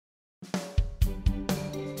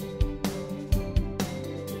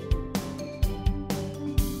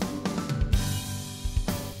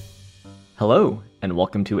Hello, and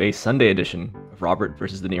welcome to a Sunday edition of Robert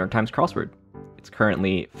versus the New York Times Crossword. It's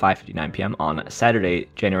currently 5:59 p.m. on Saturday,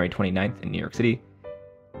 January 29th in New York City,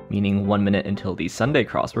 meaning 1 minute until the Sunday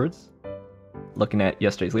crosswords. Looking at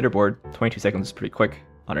yesterday's leaderboard, 22 seconds is pretty quick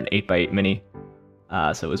on an 8x8 mini.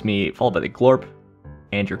 So it was me, followed by the Glorp,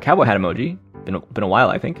 Andrew Cowboy Hat emoji, been a while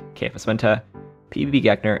I think, KFS Venta, PBB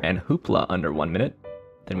Geckner, and Hoopla under 1 minute.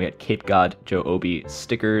 Then we had Cape God, Joe Obi,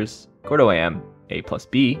 Stickers, Gordo AM, A plus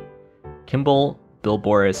B, Kimball, Bill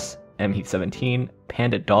Boris, M Heath 17,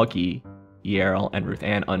 Panda Doggy, ERL, and Ruth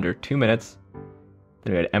Ann under 2 minutes.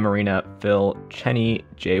 Then we had Emarina, Phil, Chenny,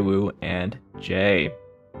 Jwoo, and Jay.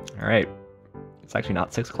 Alright, it's actually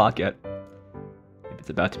not 6 o'clock yet. Maybe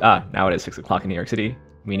it's about to, now it is 6 o'clock in New York City,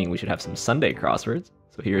 meaning we should have some Sunday crosswords.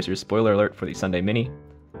 So here's your spoiler alert for the Sunday mini.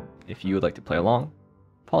 If you would like to play along,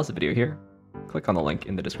 pause the video here, click on the link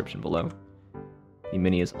in the description below. The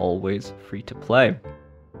mini is always free to play.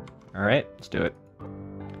 Alright, let's do it.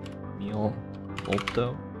 Meal,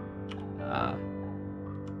 molto,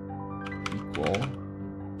 equal,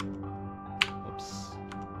 oops,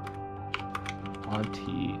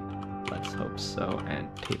 auntie, let's hope so,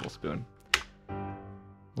 and tablespoon. A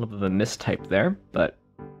little bit of a mistype there, but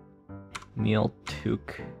meal,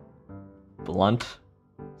 toque, blunt,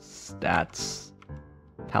 stats,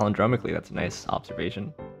 palindromically, that's a nice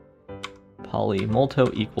observation. Poly,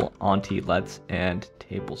 molto, equal, auntie, let's, and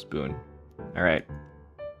tablespoon. Alright,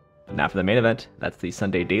 but now for the main event, that's the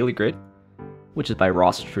Sunday Daily Grid, which is by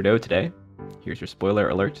Ross Trudeau today. Here's your spoiler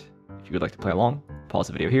alert. If you would like to play along, pause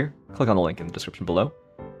the video here, click on the link in the description below.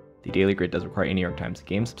 The Daily Grid does require a New York Times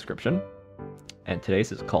game subscription, and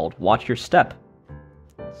today's is called Watch Your Step.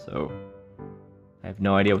 So, I have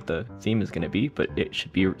no idea what the theme is going to be, but it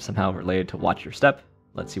should be somehow related to Watch Your Step.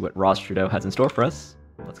 Let's see what Ross Trudeau has in store for us.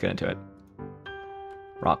 Let's get into it.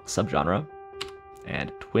 Rock subgenre,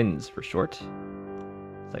 and twins for short.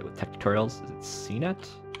 Site with tech tutorials, is it CNET?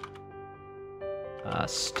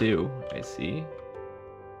 Stew, I see.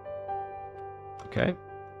 Okay.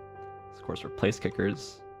 Scores for place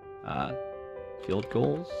kickers. Field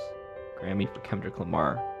goals. Grammy for Kendrick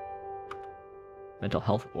Lamar. Mental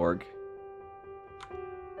health org.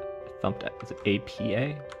 I thumped at, is it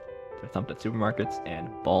APA? I thumped at supermarkets,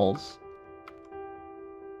 and balls.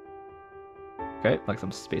 Okay, like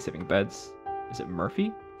some space-saving beds. Is it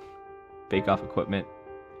Murphy? Bake-Off equipment.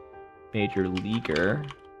 Major Leaguer.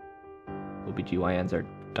 OBGYNs are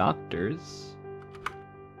doctors.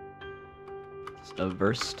 Just a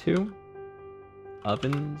verse 2.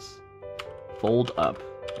 Ovens. Fold up.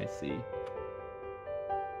 I see.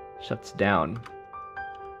 Shuts down.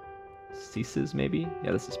 Ceases, maybe?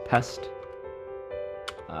 Yeah, this is Pest.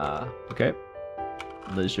 Okay.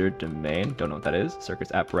 Leisure Domain, don't know what that is.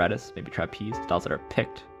 Circus Apparatus, maybe Trapeze. Dolls that are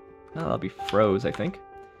picked. Oh, that'll be Froze, I think.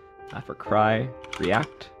 For Cry,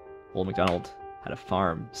 React. Old MacDonald had a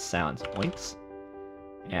farm. Sounds, Oinks.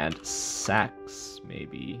 And Sax,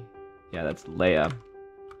 maybe. Yeah, that's Leia.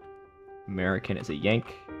 American is a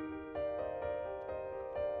Yank.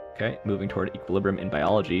 Okay, moving toward equilibrium in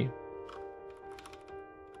biology.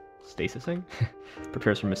 Stasising?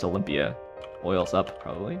 Prepares for Miss Olympia. Oils up,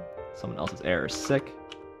 probably. Someone else's heir is sick.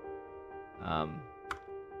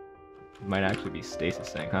 Might actually be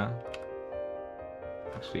stasising, huh?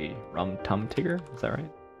 Actually, Rum Tum Tigger? Is that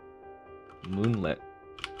right? Moonlit.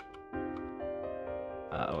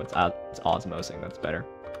 Oh, it's osmosing, that's better.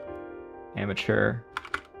 Amateur.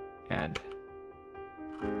 And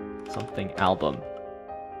something album.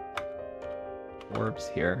 Orbs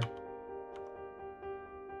here.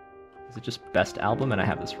 Is it just best album and I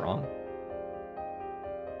have this wrong?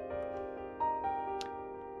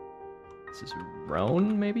 This is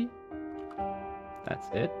Roan, maybe? That's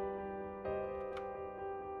it?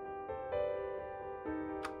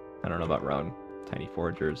 I don't know about Roan. Tiny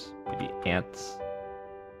Foragers, maybe Ants.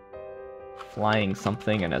 Flying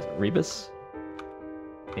something and as rebus?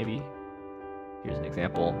 Maybe. Here's an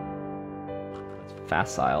example. It's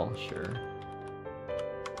facile, sure.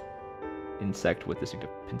 Insect with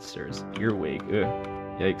distinctive pincers. Earwig, ugh.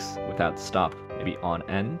 Yikes, without stop. Maybe on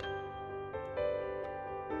end.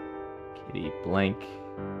 Kitty blank.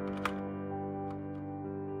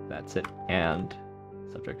 That's it. And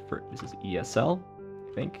subject for this is ESL,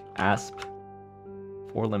 I think. Asp.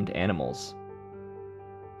 Four-limbed animals.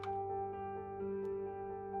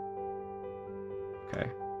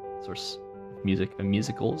 Okay. Source of music and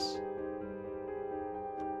musicals.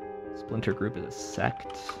 Splinter Group is a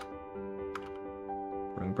sect.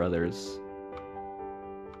 Ring Brothers.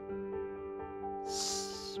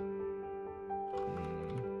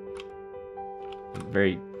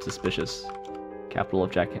 Very suspicious. Capital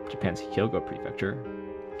of Japan's Hyogo Prefecture.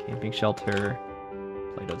 Camping shelter.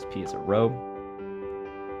 Play-Doh's P is a robe.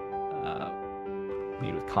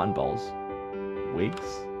 Made with cotton balls.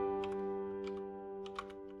 Wigs.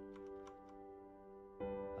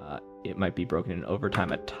 It might be broken in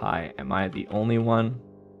overtime. A tie. Am I the only one?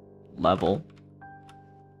 Level.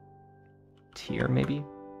 Tier, maybe?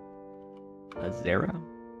 A Zera?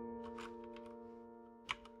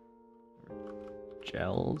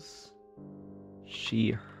 Gels.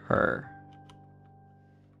 She, her.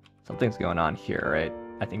 Something's going on here, right?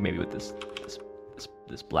 I think maybe with this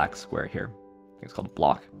black square here. I think it's called a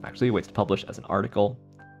block. Actually, waits to publish as an article.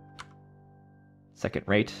 Second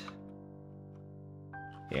rate.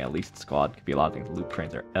 Yeah, least squad. Could be a lot of things. Loop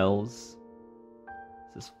trains are L's.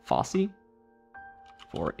 Is this Fosse?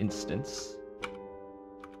 For instance.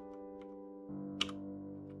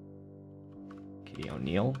 Katie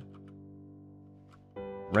O'Neill.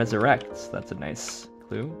 Resurrects. That's a nice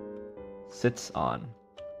clue. Sits on.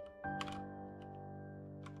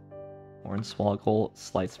 Hornswoggle,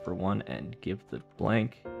 slice for 1 and give the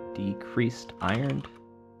blank. Decreased, ironed.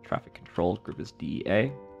 Traffic control, group is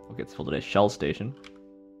DEA. What gets filled at a Shell station.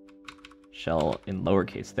 Shell in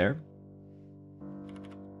lowercase there.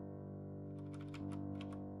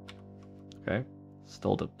 Okay,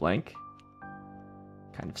 stole to blank.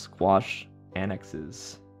 Kind of squash.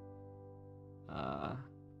 Annexes.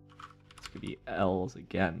 This could be L's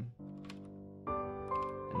again.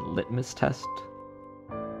 And litmus test.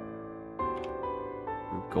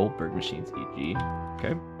 Goldberg machines, e.g.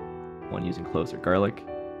 Okay. One using cloves or garlic.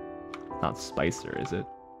 It's not Spicer, is it?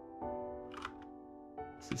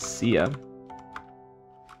 This is Sia.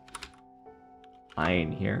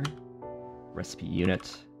 Iron here. Recipe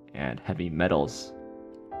unit. And heavy metals.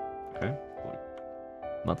 Okay.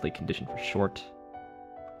 Monthly condition for short.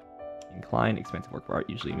 Incline, expensive work of art,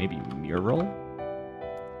 usually maybe mural.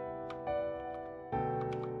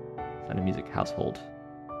 Sound of music, household.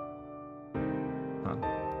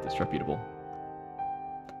 Disreputable.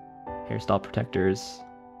 Hairstyle protectors.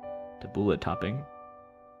 Tabbouleh topping.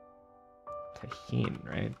 Tajin,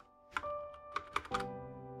 right?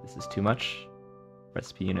 This is too much.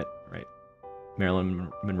 Recipe unit, right?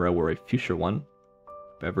 Marilyn Monroe wore a fuchsia one.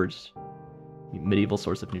 Beverage. Medieval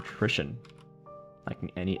source of nutrition.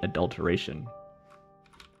 Lacking any adulteration.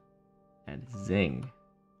 And zing.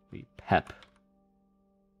 We pep.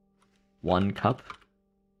 1 cup.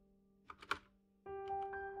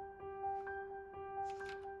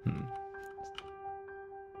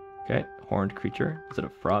 Okay, horned creature. Is it a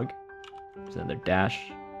frog? There's another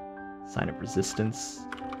dash. Sign of resistance.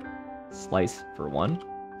 Slice for 1.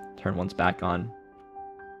 Turn one's back on.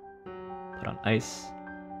 Put on ice.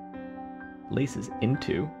 Laces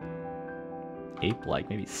into. Ape-like,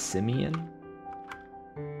 maybe simian?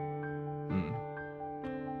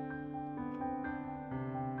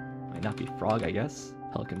 Might not be frog, I guess.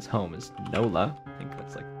 Pelican's home is NOLA. I think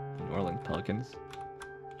that's like New Orleans Pelicans.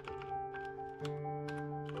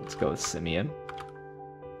 Let's go with simian.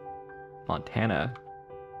 Montana.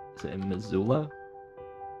 Is it in Missoula?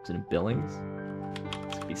 Is it in Billings?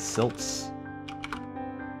 This could be silts.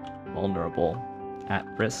 Vulnerable. At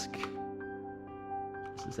risk.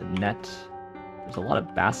 This is a net. There's a lot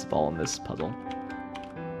of basketball in this puzzle.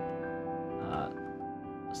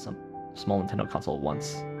 Some small Nintendo console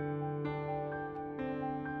once.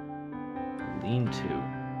 Lean-to.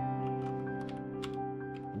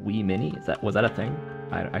 Wii Mini? Was that a thing?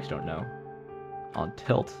 I actually don't know. On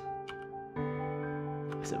tilt.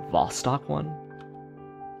 Is it Vostok 1?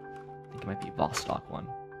 I think it might be Vostok 1.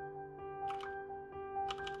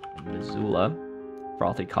 In Missoula.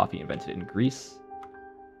 Frothy coffee invented in Greece.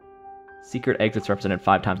 Secret exits represented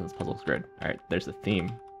 5 times in this puzzle grid. Alright, there's the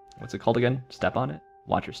theme. What's it called again? Step on it?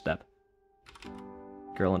 Watch your step.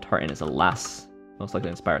 Girl in tartan is a lass. Most likely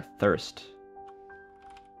inspire thirst.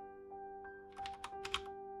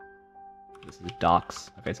 This is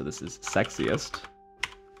docs. Okay, so this is sexiest.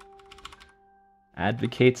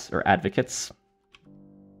 Advocates or advocates.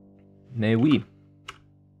 Mais oui.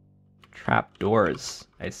 Trapdoors,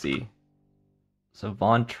 I see. So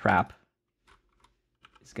Von Trapp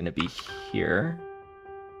is going to be here,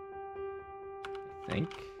 I think.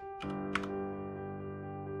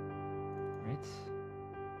 Right.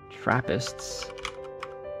 Trappists.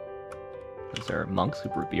 Those are monks who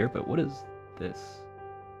brew beer, but what is this?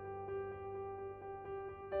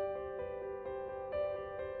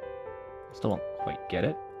 Still don't quite get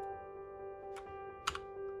it.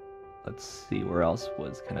 Let's see where else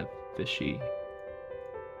was kind of fishy.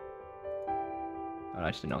 Oh, I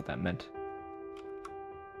just didn't know what that meant.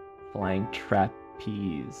 Flying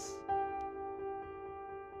trapeze.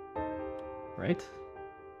 Right?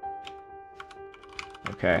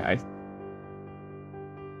 Okay,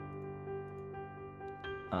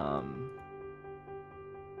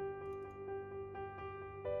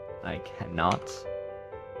 I cannot.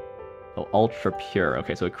 Oh, ultra pure.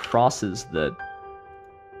 Okay, so it crosses the.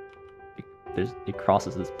 It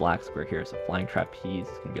crosses this black square here. So flying trapeze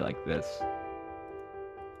is gonna be like this.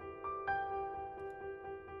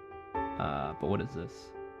 But what is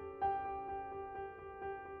this?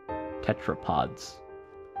 Tetrapods.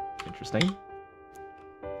 Interesting.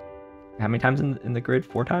 How many times in the grid?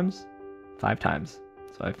 4 times? 5 times.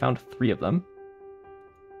 So I found 3 of them.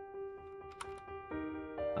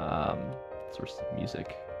 Source of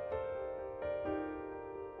music.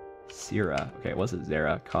 Sira. Okay, was it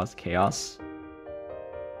Zera? Cause chaos.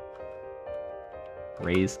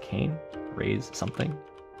 Raise Cain. Raise something.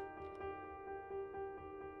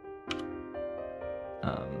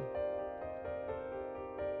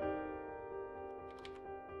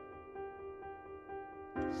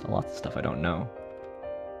 So lots of stuff I don't know.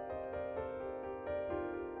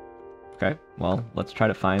 Okay, well, let's try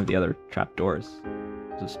to find the other trapdoors.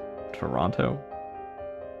 Is this Toronto?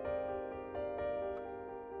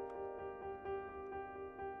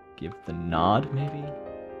 Give the nod, maybe?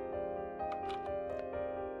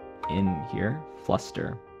 In here.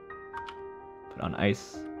 Fluster. Put on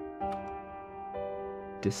ice.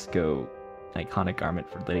 Disco. Iconic garment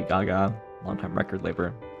for Lady Gaga. Longtime record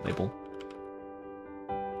label.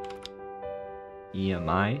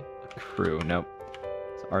 EMI. Crew. Nope.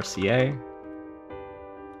 So RCA.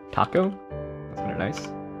 Taco. That's kind of nice.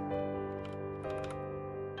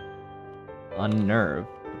 Unnerve.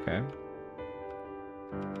 Okay.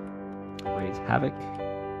 Raise Havoc.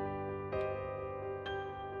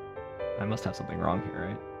 I must have something wrong here,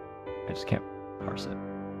 right? I just can't parse it.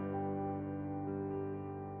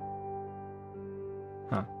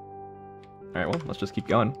 Huh. Alright, well, let's just keep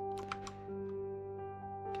going.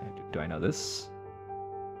 Okay, do I know this?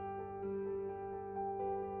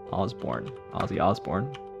 Osborne. Ozzy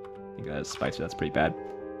Osbourne. I think that is spicy, that's pretty bad.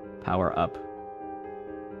 Power up.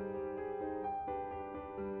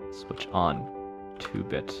 Switch on.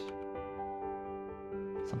 2-bit.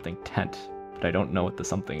 Something tent. But I don't know what the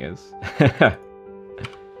something is.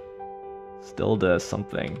 Still does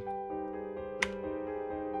something.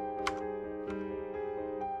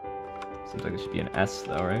 Seems like there should be an S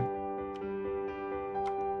though, right?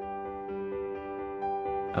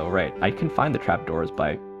 Oh, right. I can find the trapdoors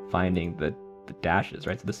by finding the dashes,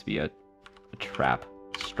 right? So this would be a trap.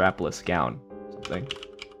 Strapless gown. Something.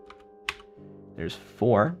 There's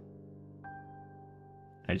 4.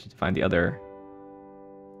 I just need to find the other...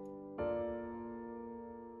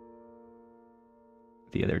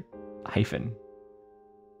 hyphen.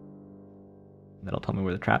 That'll tell me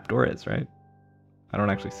where the trapdoor is, right? I don't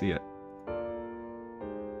actually see it.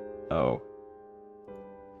 Oh.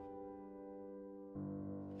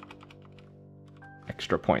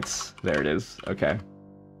 Extra points. There it is. Okay.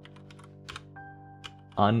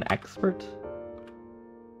 Unexpert?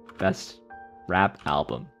 Best rap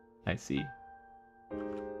album. I see.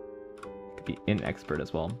 Could be inexpert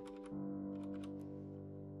as well.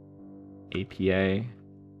 APA.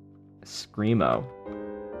 Screamo.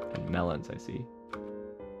 And melons, I see.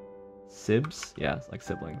 Sibs? Yeah, it's like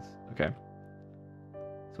siblings. Okay.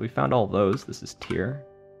 So we found all those. This is tier.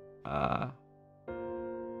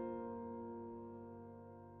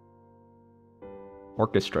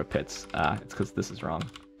 Orchestra pits. It's because this is wrong.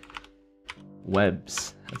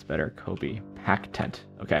 Webs. That's better. Kobe. Pack tent.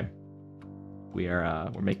 Okay. We're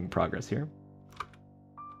making progress here.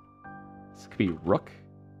 This could be rook.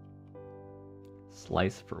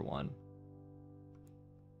 Slice for 1.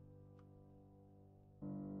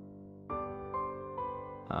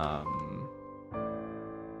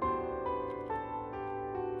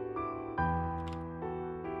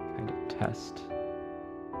 Kind of test.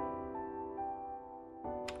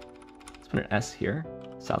 Let's put an S here.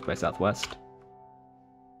 South by Southwest.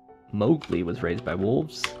 Mowgli was raised by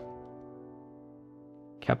wolves.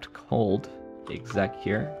 Kept cold. Exec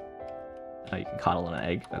here. Oh, you can coddle an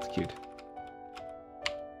egg. That's cute.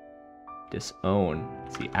 Disown.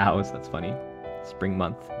 See, owls. That's funny. Spring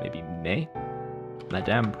month. Maybe May.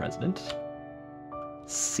 Madame President.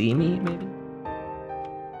 See me, maybe?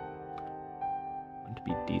 Want to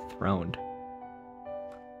be dethroned.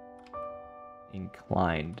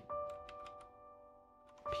 Inclined.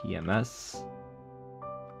 PMS.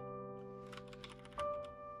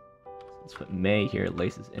 Let's put May here,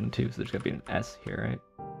 laces into, so there's gotta be an S here, right?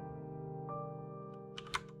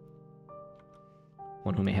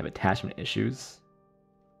 One who may have attachment issues.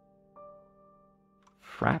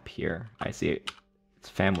 Frap here. I see it. It's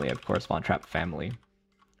family, of course. Von Trapp family.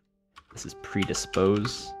 This is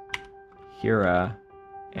predispose. Hira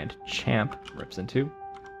and champ rips into.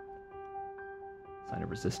 Sign of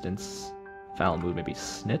resistance. Foul move, maybe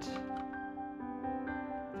snit.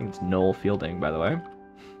 I think it's null fielding, by the way.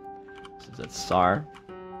 This is at Sar.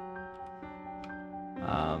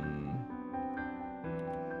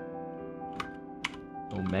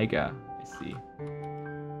 Omega, I see.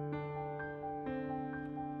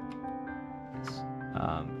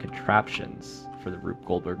 Contraptions for the Rube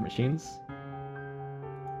Goldberg machines.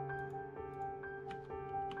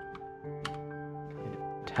 Kind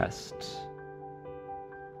of test.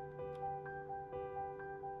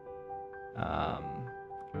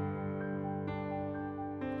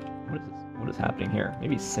 What is this? What is happening here?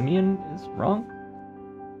 Maybe Simeon is wrong?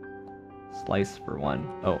 Slice for 1.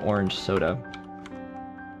 Oh, orange soda.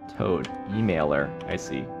 Toad. Emailer. I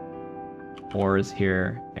see. Ore is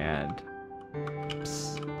here, and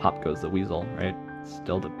pop goes the weasel, right?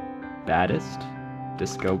 Still the baddest.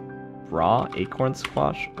 Disco bra, acorn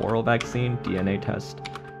squash, oral vaccine, DNA test,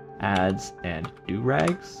 ads, and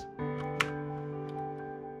do-rags.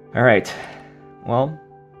 Alright. Well,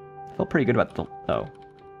 I feel pretty good about the... Oh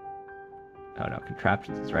no,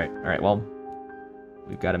 contraptions is right. Alright, well,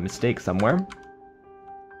 we've got a mistake somewhere.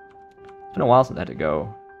 It's been a while since I had to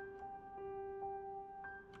go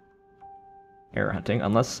error hunting,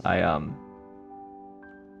 unless I've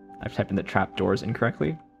typed in the trapdoors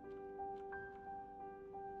incorrectly.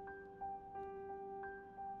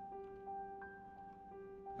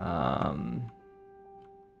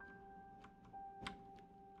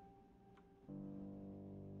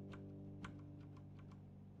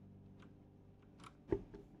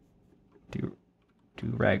 Do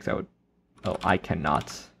rags out. Oh, I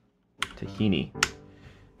cannot. Tahini.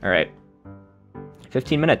 Alright.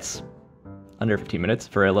 15 minutes. Under 15 minutes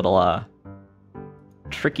for a little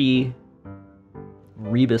tricky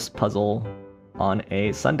rebus puzzle on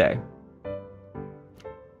a Sunday.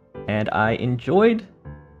 And I enjoyed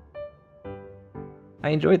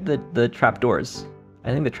the trapdoors.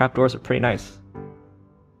 I think the trapdoors are pretty nice.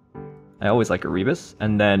 I always like a rebus,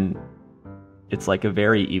 and then it's like a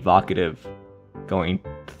very evocative going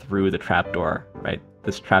through the trapdoor, right?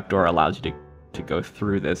 This trapdoor allows you to go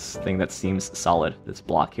through this thing that seems solid, this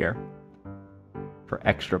block here, for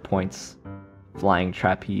extra points. Flying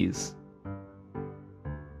trapeze,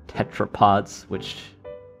 tetrapods, which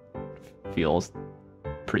feels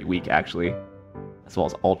pretty weak actually, as well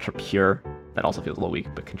as ultra pure, that also feels a little weak,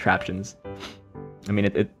 but contraptions. I mean,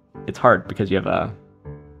 it's hard because you have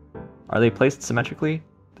are they placed symmetrically?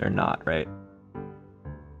 They're not, right?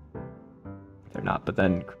 They're not, but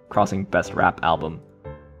then crossing best rap album,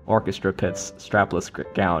 orchestra pits, strapless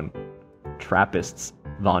gown, Trappists,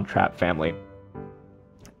 Von Trapp family.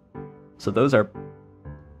 So those are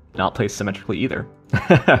not placed symmetrically either.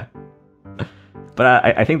 But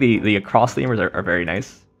I think the across lemurs are very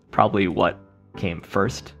nice. Probably what came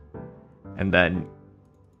first. And then,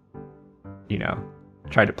 you know,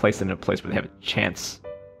 try to place them in a place where they have a chance.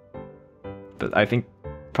 But I think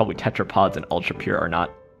probably tetrapods and ultra pure are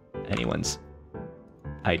not anyone's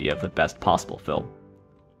idea of the best possible fill.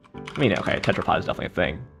 I mean, okay, tetrapod is definitely a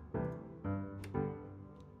thing.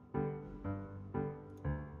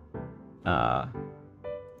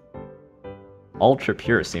 Ultra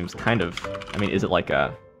pure seems kind of... I mean, is it like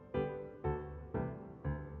a...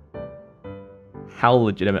 How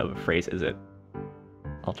legitimate of a phrase is it?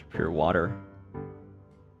 Ultra pure water.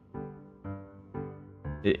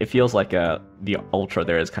 It feels like the ultra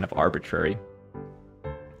there is kind of arbitrary.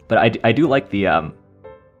 But I do like the... I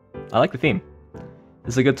like the theme.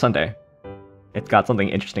 This is a good Sunday. It's got something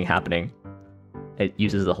interesting happening. It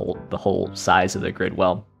uses the whole size of the grid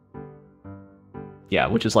well. Yeah,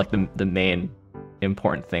 which is like the main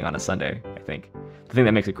important thing on a Sunday, I think. The thing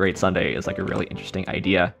that makes a great Sunday is like a really interesting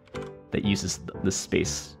idea that uses the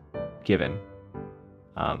space given.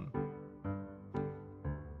 But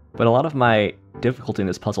a lot of my difficulty in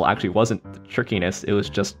this puzzle actually wasn't the trickiness, it was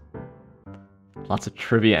just lots of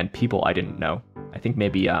trivia and people I didn't know. I think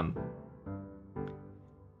maybe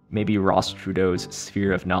Ross Trudeau's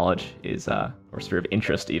sphere of knowledge is, or sphere of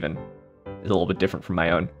interest even, is a little bit different from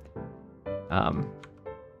my own.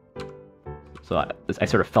 So I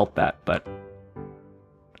sort of felt that, but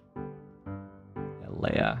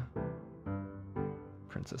Leia,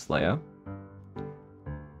 Princess Leia.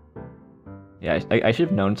 Yeah, I should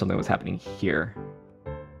have known something was happening here,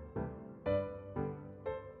 but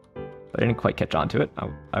I didn't quite catch on to it.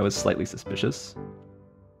 I was slightly suspicious.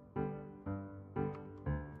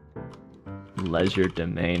 Leisure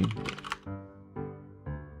domain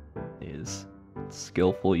is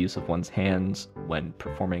skillful use of one's hands when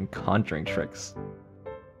performing conjuring tricks.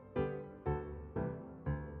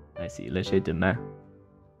 see. Léger de main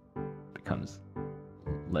becomes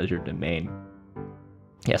leisure domain.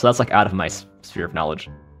 Yeah, so that's like out of my sphere of knowledge.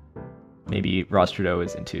 Maybe Ross Trudeau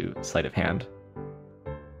is into sleight of hand.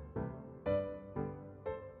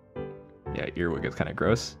 Yeah, earwig is kind of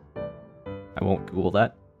gross. I won't Google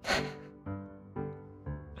that.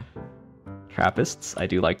 Trappists. I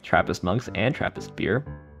do like Trappist monks and Trappist beer.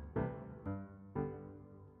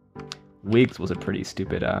 Wigs was a pretty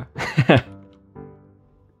stupid,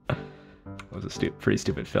 was a pretty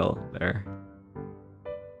stupid fill there.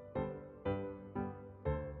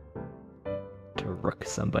 To rook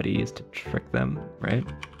somebody is to trick them, right?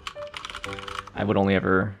 I would only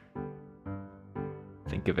ever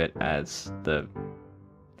think of it as the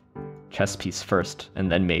chess piece first,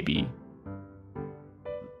 and then maybe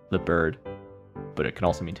the bird. But it can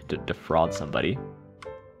also mean to defraud somebody.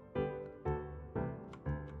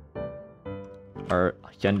 Are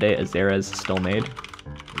Hyundai Azeras still made?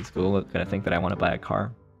 Is Google gonna think that I want to buy a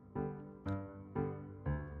car?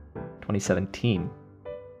 2017.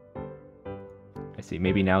 I see.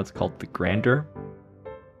 Maybe now it's called the Grandeur.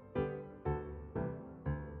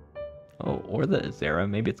 Oh, or the Azera.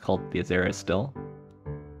 Maybe it's called the Azera still.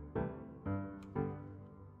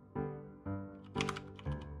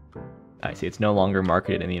 I see. It's no longer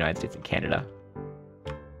marketed in the United States and Canada.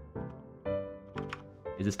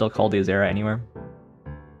 Is it still called the Azera anywhere?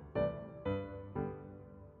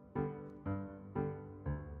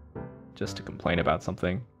 Just to complain about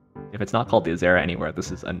something. If it's not called the Azera anywhere,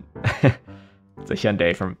 this is it's a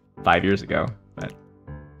Hyundai from 5 years ago. But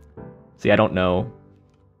see, I don't know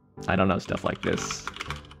stuff like this,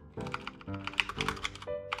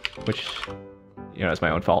 which, you know, is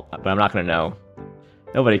my own fault. But I'm not gonna know.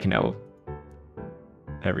 Nobody can know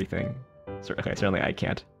everything. Okay, certainly I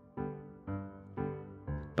can't.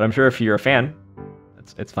 But I'm sure if you're a fan,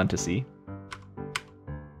 it's fun to see.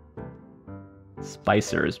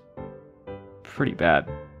 Spicer is pretty bad.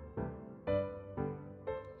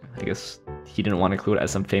 I guess he didn't want to include it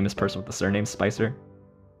as some famous person with the surname Spicer.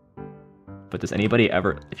 But does anybody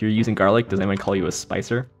ever, if you're using garlic, does anyone call you a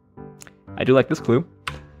Spicer? I do like this clue.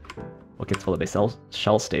 What gets full of a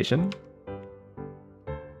shell station?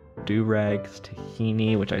 Do-rags,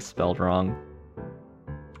 tahini, which I spelled wrong.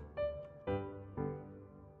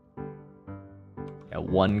 Yeah,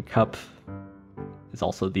 1 cup is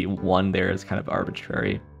also the 1 there is kind of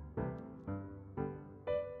arbitrary.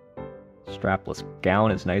 Strapless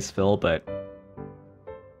gown is nice fill, but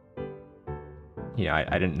you know,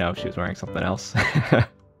 I didn't know if she was wearing something else.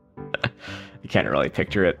 You can't really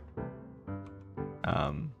picture it.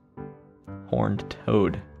 Horned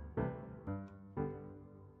toad.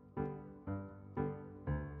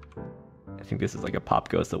 I think this is like a Pop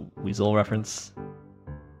Goes the Weasel reference.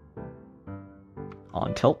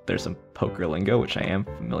 On tilt, there's some poker lingo, which I am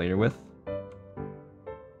familiar with.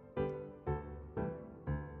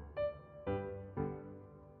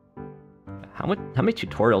 How many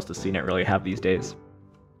tutorials does CNET really have these days?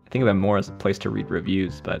 I think of them more as a place to read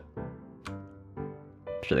reviews, but I'm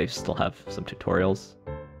sure they still have some tutorials.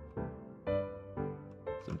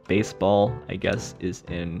 Some baseball, I guess, is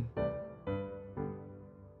in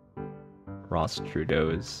Ross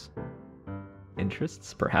Trudeau's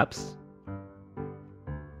interests, perhaps.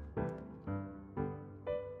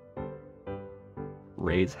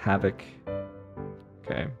 Raise havoc.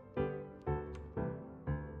 Okay.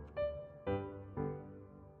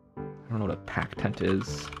 I don't know what a pack tent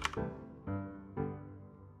is.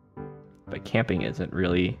 But camping isn't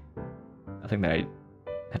really a thing that I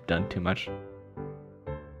have done too much.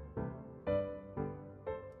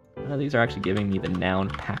 None of these are actually giving me the noun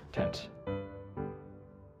pack tent.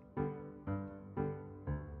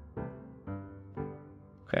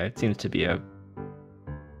 Okay, it seems to be a...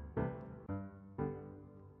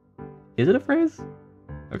 Is it a phrase?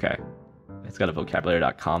 Okay. It's got a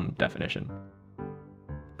vocabulary.com definition.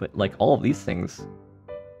 But like all of these things,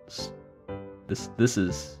 this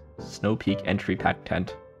is Snow Peak entry pack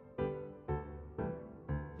tent.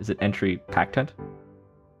 Is it entry pack tent?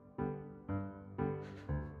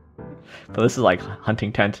 But this is like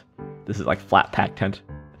hunting tent. This is like flat pack tent.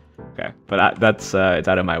 Okay, but that's it's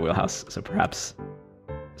out of my wheelhouse, so perhaps,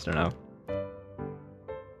 I don't know.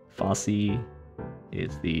 Fosse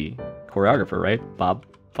is the choreographer, right? Bob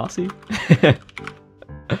Fosse?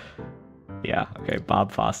 Yeah, okay,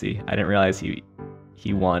 Bob Fosse. I didn't realize he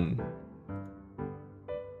won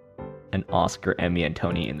an Oscar, Emmy, and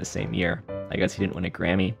Tony in the same year. I guess he didn't win a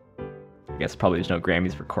Grammy. I guess probably there's no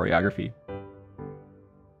Grammys for choreography.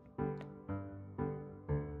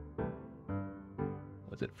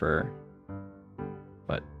 Was it for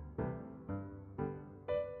what?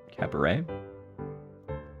 Cabaret?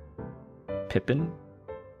 Pippin.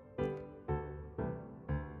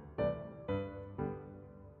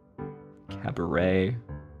 Cabaret,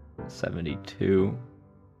 72.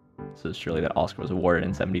 So surely that Oscar was awarded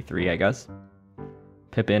in 73, I guess.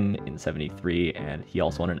 Pippin in 73, and he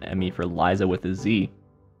also won an Emmy for Liza with a Z.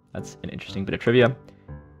 That's an interesting bit of trivia.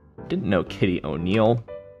 Didn't know Kitty O'Neill.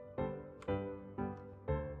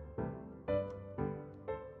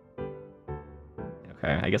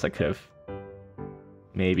 Okay, I guess I could have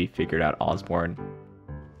maybe figured out Osborne.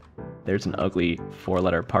 There's an ugly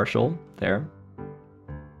 4-letter partial there.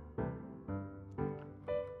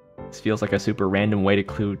 This feels like a super random way to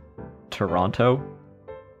clue Toronto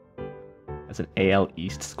as an AL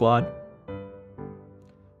East squad.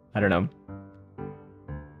 I don't know.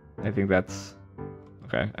 I think that's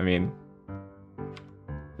okay. I mean,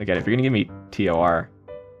 again, if you're gonna give me TOR,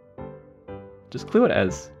 just clue it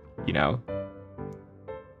as, you know,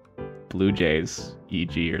 Blue Jays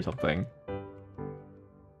EG or something.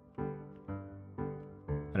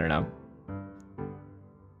 I don't know.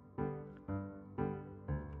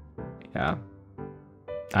 Yeah.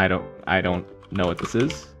 I don't know what this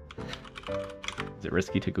is. Is it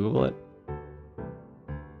risky to Google it?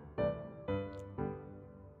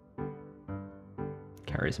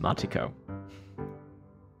 Charismatico.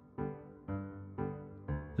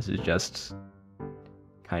 This is just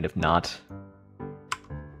kind of not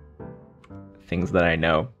things that I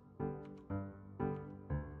know.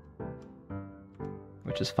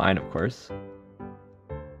 Which is fine, of course.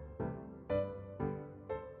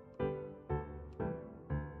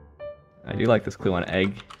 I do like this clue on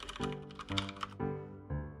egg.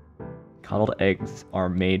 Coddled eggs are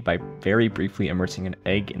made by very briefly immersing an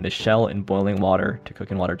egg in the shell in boiling water to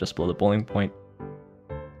cook in water just below the boiling point.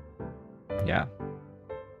 Yeah.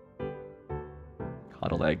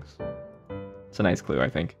 Coddled eggs. It's a nice clue, I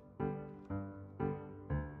think.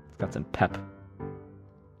 It's got some pep.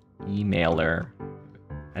 Emailer.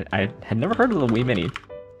 I had never heard of the Wee Mini.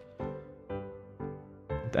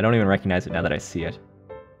 I don't even recognize it now that I see it.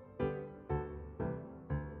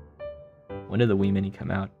 When did the Wee Mini come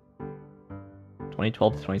out?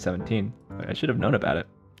 2012 to 2017. I should have known about it.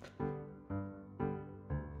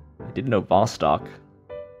 I didn't know Vostok.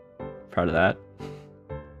 Proud of that.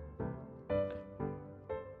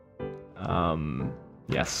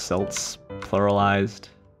 Yes, Celts pluralized.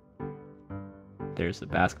 There's the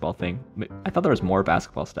basketball thing. I thought there was more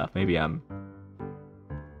basketball stuff. Maybe I'm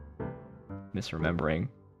misremembering.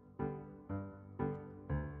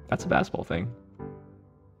 That's a basketball thing.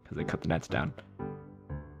 Because they cut the nets down.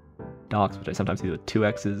 Docs, which I sometimes see with 2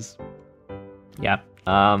 X's. Yeah.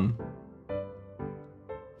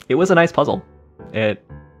 It was a nice puzzle.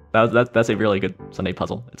 That's a really good Sunday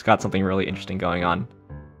puzzle. It's got something really interesting going on.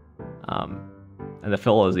 And the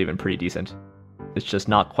fill is even pretty decent. It's just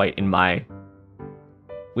not quite in my...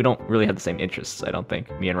 We don't really have the same interests, I don't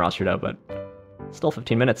think, me and Ross Trudeau, but still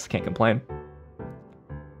 15 minutes, can't complain.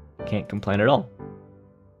 Can't complain at all.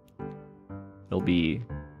 It'll be...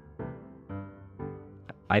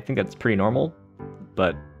 I think that's pretty normal,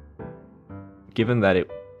 but given that it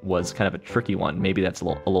was kind of a tricky one, maybe that's a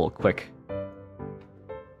little quick.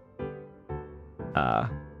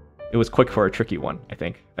 It was quick for a tricky one, I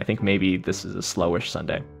think. I think maybe this is a slowish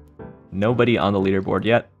Sunday. Nobody on the leaderboard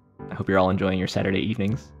yet. I hope you're all enjoying your Saturday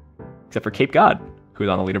evenings, except for Cape God, who's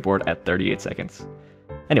on the leaderboard at 38 seconds.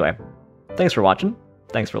 Anyway, thanks for watching.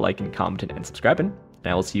 Thanks for liking, commenting, and subscribing.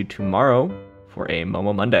 And I will see you tomorrow for a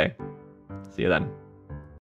Momo Monday. See you then.